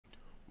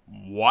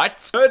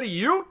What's good,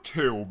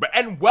 YouTube?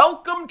 And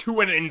welcome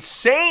to an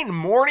insane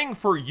morning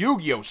for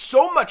Yu-Gi-Oh!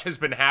 So much has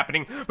been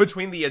happening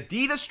between the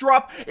Adidas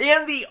drop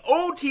and the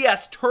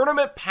OTS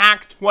Tournament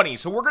Pack 20.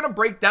 So we're going to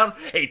break down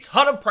a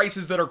ton of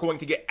prices that are going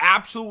to get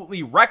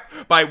absolutely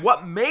wrecked by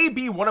what may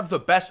be one of the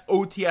best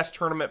OTS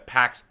tournament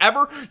packs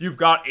ever. You've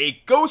got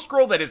a Ghost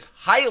Girl that is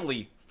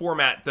highly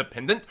format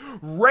dependent,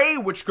 Ray,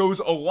 which goes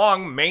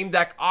along main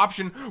deck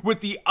option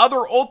with the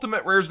other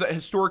ultimate rares that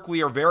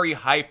historically are very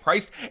high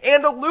priced,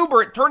 and a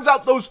Luber. It turns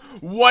out those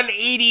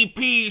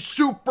 180p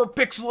super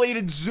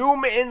pixelated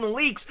zoom in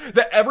leaks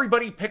that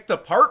everybody picked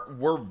apart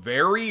were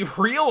very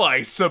real,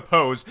 I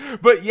suppose.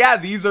 But yeah,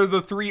 these are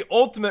the three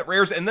ultimate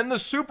rares, and then the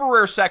super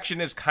rare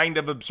section is kind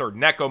of absurd.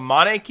 Neko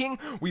Mane King,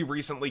 we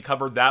recently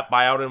covered that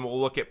buyout and we'll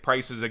look at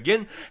prices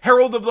again.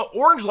 Herald of the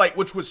Orange Light,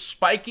 which was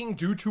spiking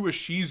due to a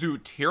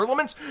Shizu tier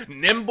limits.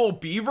 Nimble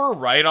Beaver,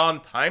 right on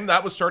time.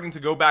 That was starting to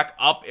go back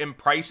up in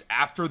price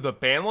after the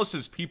ban list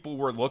as people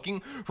were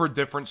looking for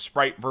different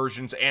sprite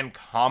versions and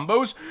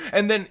combos.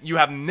 And then you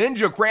have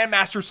Ninja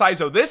Grandmaster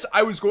Saizo. This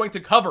I was going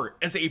to cover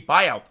as a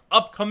buyout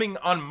upcoming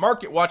on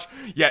Market Watch,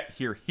 yet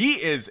here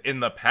he is in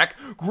the pack.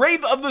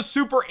 Grave of the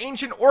Super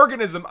Ancient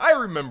Organism. I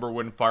remember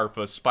when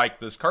Farfa spiked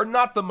this card.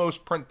 Not the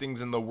most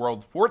printings in the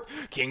world for it.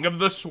 King of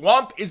the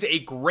Swamp is a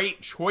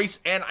great choice,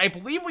 and I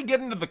believe we get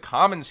into the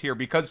commons here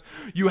because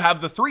you have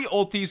the three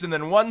ultis and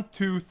then 1,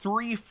 2,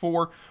 3,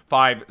 4,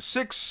 5,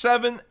 6,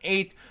 7,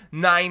 8,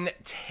 9,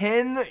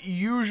 10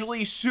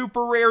 usually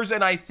super rares,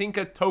 and I think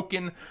a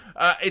token,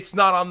 it's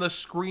not on the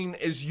screen,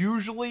 is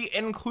usually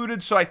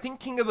included. So I think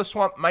King of the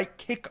Swamp might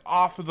kick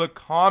off the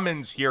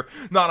commons here.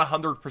 Not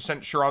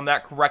 100% sure on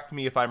that. Correct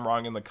me if I'm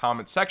wrong in the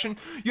comment section.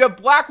 You have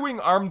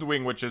Blackwing Armed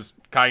Wing, which is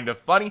kind of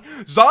funny.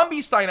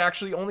 Zombie Stein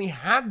actually only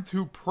had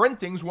two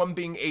printings, one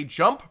being a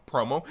jump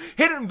promo.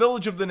 Hidden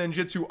Village of the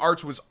Ninjutsu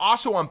Arts was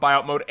also on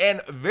buyout mode,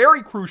 and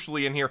very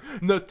crucially in here,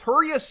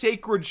 Naturia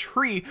Sacred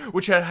Tree,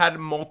 which had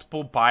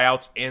multiple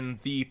buyouts in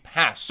the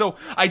past. So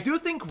I do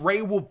think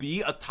Ray will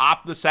be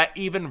atop the set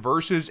even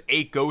versus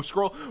a Ghost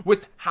Girl.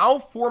 With how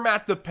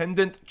format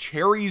dependent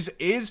Cherries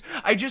is,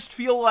 I just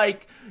feel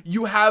like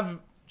you have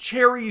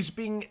Cherries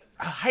being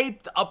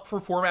hyped up for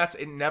formats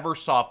it never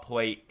saw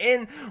play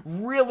in.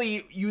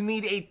 Really, you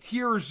need a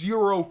tier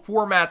 0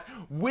 format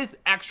with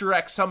extra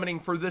deck summoning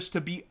for this to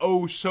be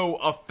oh so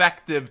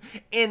effective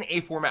in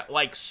a format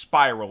like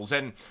Spirals,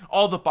 and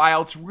all the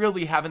buyouts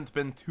really haven't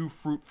been too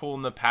fruitful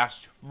in the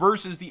past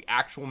versus the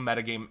actual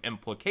metagame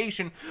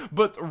implication.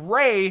 But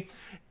Ray,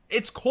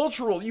 it's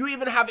cultural. You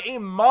even have a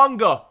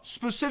manga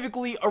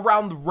specifically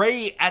around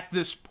Ray at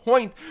this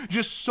point,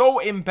 just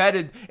so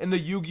embedded in the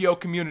Yu-Gi-Oh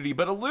community.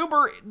 But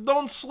Aluber,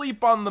 don't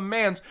sleep on the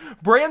mans.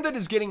 Brandon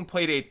is getting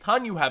played a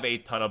ton. You have a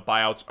ton of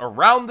buyouts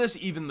around this.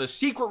 Even the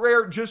secret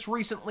rare just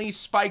recently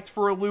spiked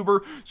for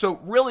Aluber. So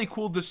really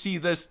cool to see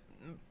this.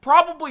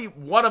 Probably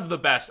one of the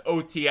best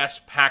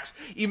OTS packs,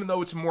 even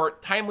though it's more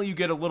timely. You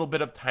get a little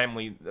bit of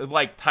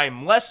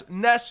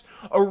timelessness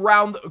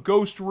around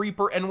Ghost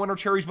Reaper and Winter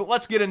Cherries, but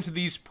let's get into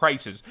these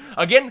prices.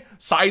 Again,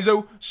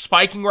 Saizo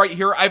spiking right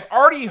here. I've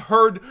already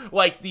heard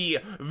like the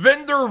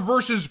vendor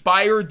versus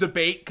buyer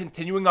debate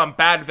continuing on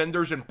bad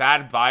vendors and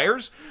bad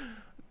buyers.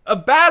 A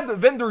bad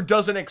vendor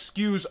doesn't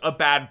excuse a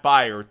bad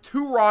buyer.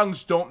 Two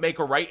wrongs don't make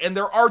a right, and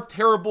there are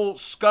terrible,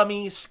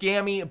 scummy,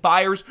 scammy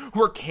buyers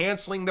who are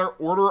canceling their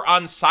order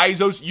on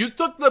Saizos. You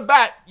took the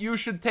bet, you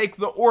should take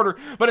the order,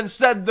 but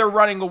instead they're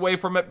running away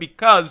from it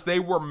because they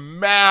were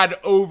mad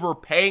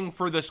overpaying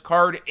for this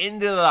card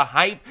into the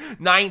hype.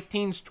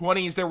 19s,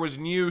 20s, there was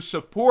new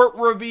support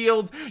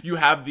revealed. You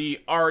have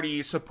the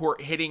already support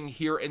hitting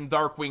here in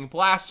Darkwing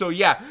Blast. So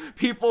yeah,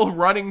 people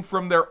running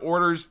from their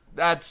orders,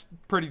 that's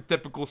pretty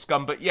typical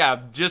scum. But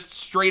yeah, just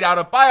straight out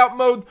of buyout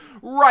mode,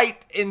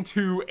 right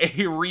into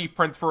a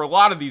reprint for a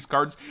lot of these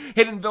cards.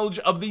 Hidden Village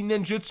of the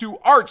Ninjutsu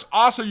Arts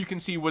also, you can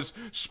see, was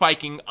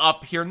spiking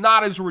up here.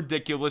 Not as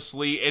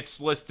ridiculously. It's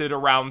listed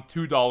around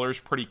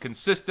 $2 pretty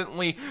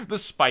consistently. The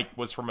spike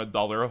was from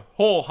 $1, a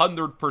whole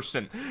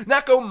 100%.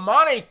 Neko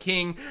Mane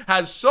King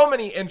has so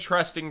many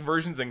interesting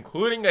versions,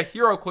 including a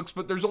HeroClix,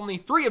 but there's only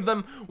 3 of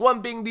them.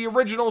 One being the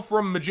original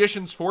from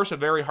Magician's Force, a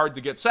very hard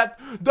to get set,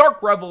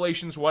 Dark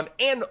Revelations 1,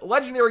 and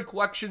Legendary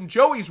Collection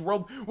Joey's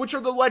World, which are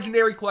the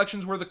legendary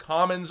collections where the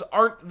commons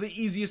aren't the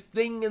easiest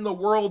thing in the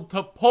world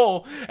to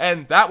pull,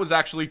 and that was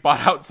actually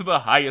bought out to the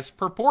highest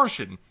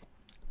proportion.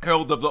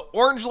 Herald of the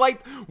Orange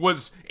Light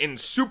was in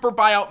super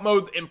buyout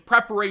mode in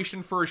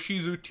preparation for a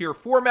Shizu tier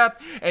format,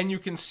 and you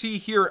can see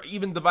here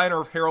even Diviner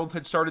of Herald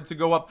had started to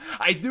go up.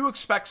 I do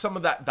expect some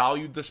of that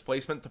value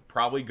displacement to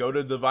probably go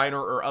to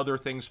Diviner or other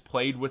things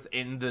played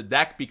within the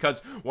deck,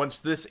 because once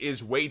this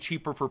is way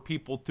cheaper for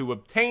people to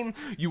obtain,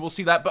 you will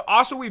see that. But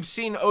also we've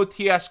seen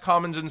OTS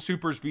commons and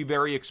supers be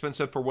very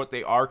expensive for what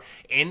they are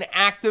in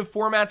active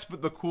formats,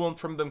 but the coolant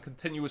from them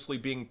continuously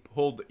being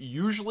pulled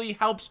usually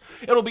helps.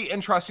 It'll be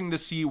interesting to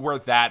see where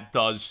that that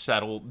does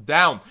settle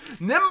down.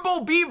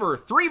 Nimble Beaver,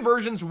 3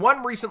 versions,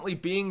 one recently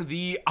being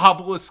the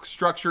obelisk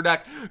structure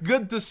deck.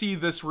 Good to see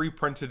this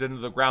reprinted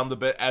into the ground a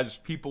bit, as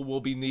people will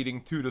be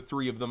needing 2 to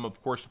 3 of them,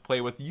 of course, to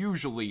play with,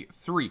 usually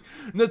 3.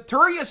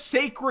 Naturia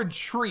Sacred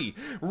Tree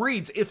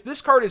reads, if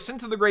this card is sent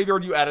to the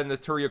graveyard, you add a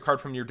Naturia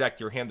card from your deck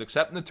to your hand,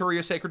 except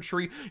Naturia Sacred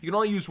Tree. You can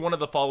only use one of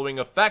the following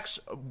effects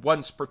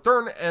once per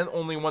turn, and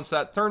only once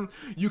that turn.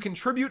 You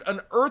contribute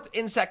an Earth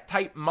Insect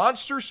type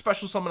monster,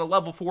 special summon a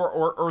level 4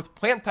 or Earth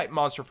Plant type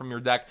monster from your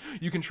deck.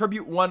 You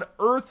contribute 1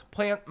 Earth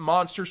Plant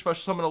monster,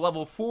 special summon a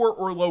level 4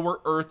 or lower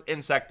Earth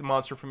Insect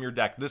monster from your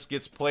deck. This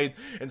gets played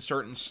in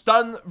certain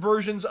stun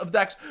versions of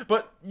decks,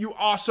 but you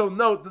also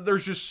note that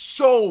there's just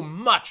so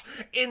much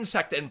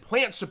insect and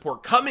plant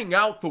support coming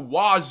out the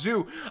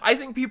wazoo. I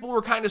think people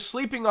were kind of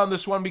sleeping on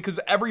this one because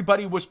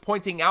everybody was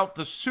pointing out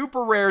the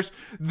super rares.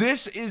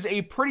 This is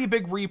a pretty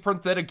big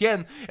reprint that,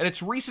 again, in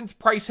its recent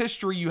price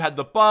history, you had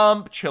the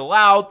bump, chill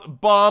out,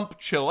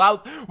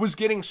 was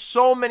getting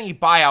so many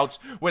buyouts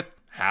with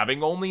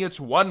having only its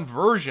one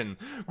version.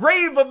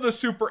 Grave of the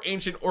Super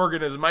Ancient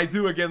Organism. I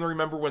do again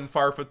remember when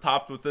Farfa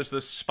topped with this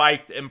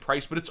spiked in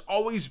price, but it's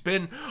always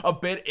been a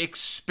bit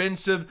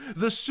expensive.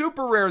 The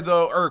super rare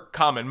though, or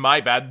common,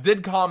 my bad,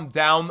 did calm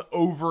down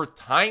over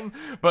time,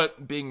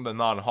 but being the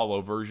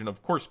non-holo version,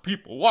 of course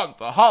people want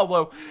the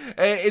holo.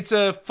 It's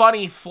a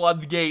funny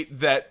floodgate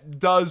that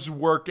does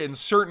work in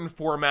certain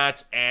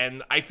formats,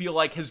 and I feel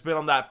like has been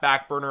on that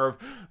back burner of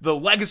the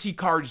legacy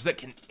cards that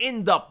can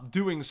end up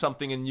doing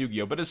something in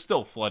Yu-Gi-Oh, but is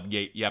still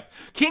floodgate. Yep.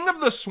 King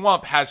of the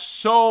Swamp has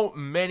so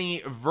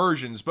many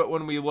versions, but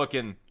when we look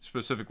in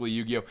specifically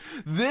Yu-Gi-Oh,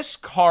 this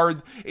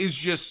card is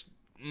just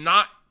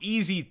not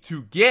easy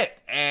to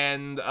get,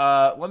 and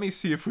let me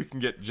see if we can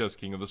get just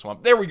King of the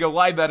Swamp. There we go,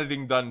 live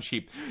editing done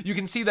cheap. You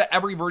can see that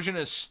every version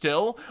is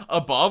still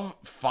above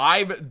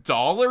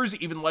 $5,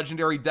 even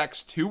Legendary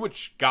Decks 2,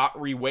 which got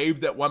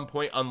re-waived at one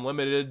point,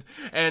 unlimited,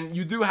 and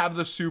you do have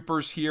the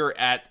supers here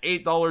at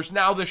 $8.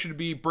 Now this should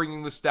be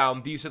bringing this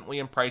down decently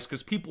in price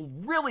because people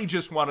really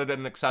just wanted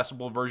an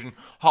accessible version,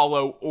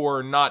 holo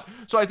or not.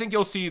 So I think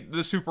you'll see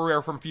the super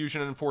rare from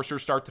Fusion Enforcer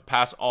start to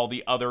pass all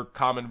the other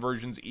common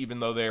versions, even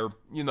though they're,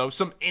 you know,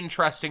 some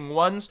interesting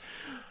ones.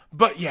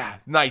 But yeah,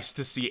 nice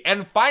to see.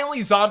 And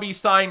finally, Zombie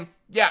Stein.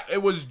 Yeah,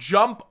 it was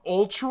Jump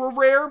Ultra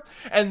Rare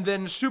and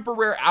then Super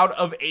Rare out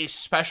of a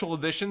special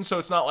edition, so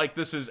it's not like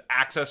this is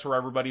access for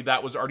everybody.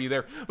 That was already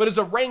there. But it's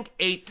a rank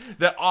 8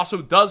 that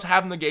also does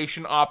have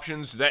negation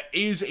options. That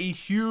is a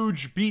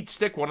huge beat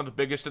stick, one of the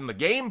biggest in the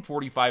game,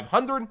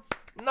 4,500.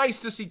 Nice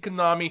to see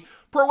Konami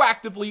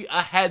proactively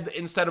ahead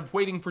instead of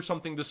waiting for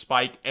something to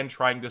spike and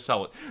trying to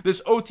sell it.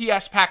 This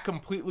OTS pack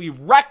completely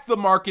wrecked the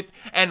market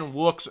and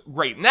looks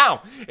great.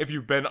 Now, if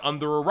you've been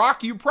under a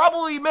rock, you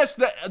probably missed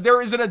that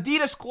there is an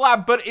Adidas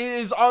collab, but it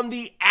is on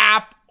the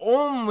app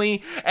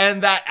only,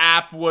 and that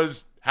app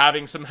was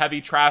having some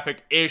heavy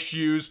traffic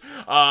issues,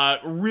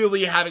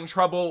 really having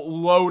trouble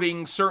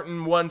loading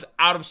certain ones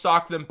out of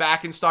stock, then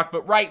back in stock.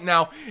 But right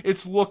now,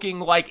 it's looking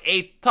like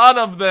a ton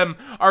of them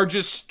are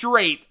just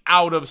straight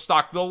out of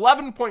stock. The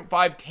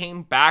 11.5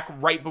 came back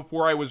right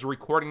before I was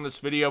recording this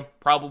video,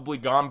 probably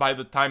gone by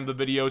the time the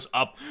video's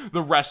up.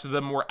 The rest of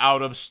them were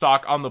out of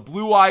stock. On the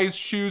Blue Eyes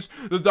shoes,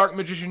 the Dark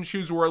Magician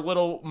shoes were a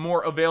little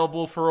more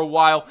available for a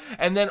while.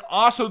 And then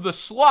also the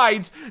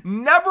slides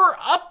never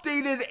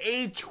updated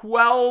a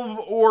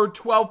 12 or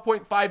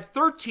 12.5,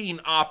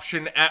 13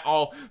 option at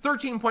all.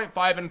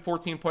 13.5 and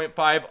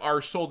 14.5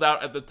 are sold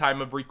out at the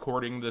time of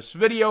recording this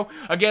video.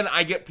 Again,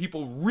 I get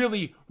people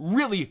really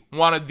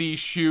wanted these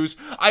shoes.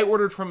 I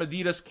ordered from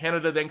Adidas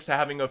Canada thanks to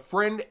having a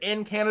friend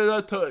in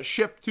Canada to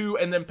ship to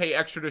and then pay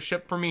extra to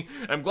ship for me.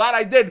 And I'm glad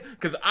I did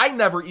because I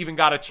never even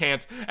got a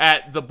chance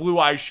at the Blue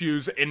Eye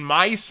shoes in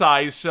my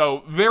size,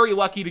 so very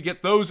lucky to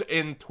get those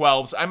in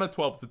 12s. I'm a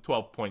 12 to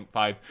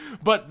 12.5,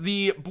 but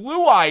the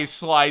Blue Eye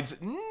slides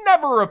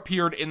never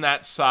appeared in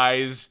that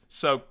size,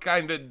 so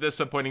kind of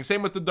disappointing.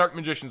 Same with the Dark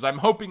Magicians. I'm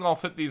hoping I'll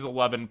fit these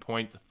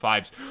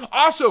 11.5s.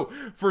 Also,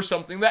 for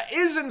something that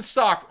is in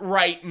stock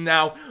right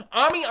now,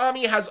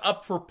 Ami has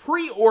up for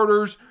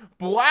pre-orders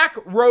Black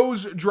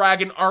Rose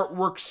Dragon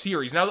artwork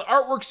series. Now, the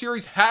artwork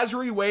series has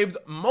re-waived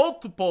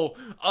multiple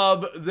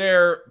of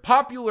their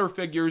popular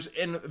figures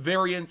in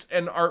variants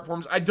and art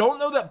forms. I don't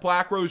know that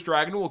Black Rose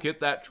Dragon will get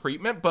that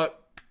treatment, but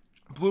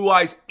Blue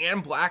Eyes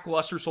and Black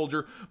Luster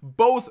Soldier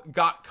both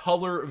got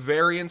color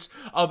variants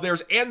of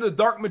theirs, and the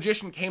Dark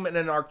Magician came in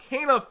an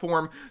Arcana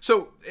form,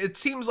 so it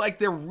seems like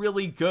they're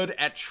really good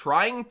at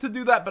trying to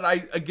do that, but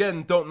I,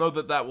 again, don't know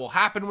that that will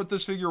happen with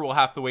this figure. We'll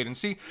have to wait and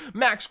see.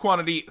 Max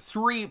quantity,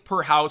 3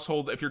 per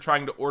household if you're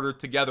trying to order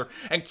together.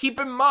 And keep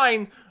in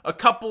mind a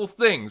couple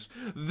things.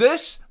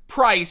 This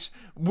price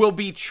will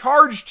be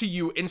charged to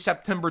you in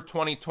September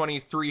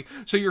 2023.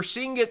 So you're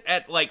seeing it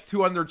at like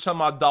 200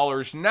 some odd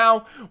dollars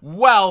now.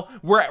 Well,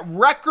 we're at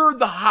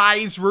record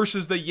highs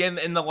versus the yen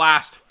in the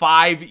last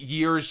 5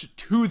 years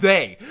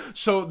today.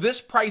 So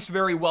this price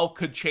very well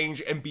could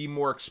change and be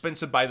more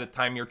expensive by the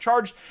time you're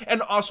charged.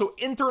 And also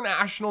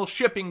international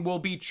shipping will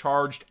be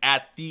charged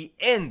at the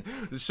end.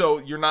 So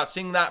you're not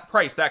seeing that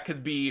price. That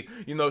could be,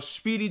 you know,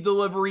 speedy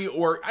delivery,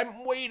 or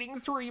I'm waiting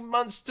 3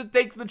 months to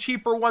take the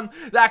cheaper one.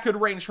 That could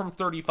range from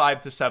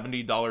 $35 to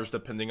 $70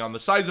 depending on the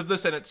size of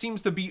this, and it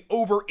seems to be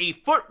over a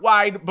foot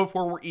wide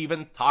before we're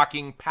even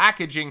talking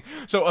packaging.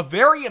 So a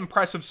very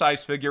impressive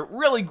size figure,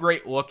 really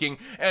great looking,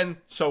 and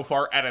so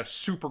far at a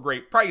super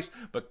great price.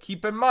 But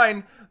keep in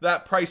mind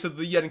that price of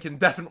the yen can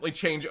definitely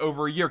change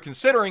over a year,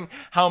 considering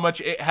how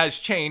much it has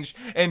changed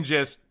in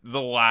just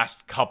the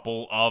last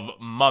couple of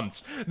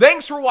months.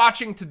 Thanks for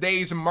watching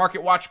today's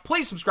Market Watch.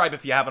 Please subscribe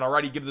if you haven't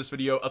already. Give this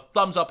video a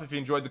thumbs up if you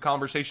enjoyed the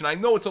conversation. I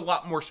know it's a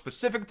lot more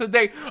specific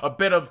today, a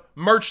bit of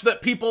merch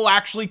that people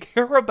actually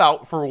care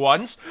about for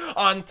once,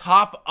 on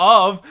top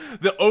of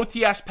the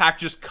OTS pack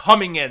just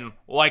coming in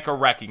like a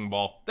wrecking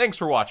ball. Thanks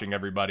for watching,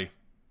 everybody.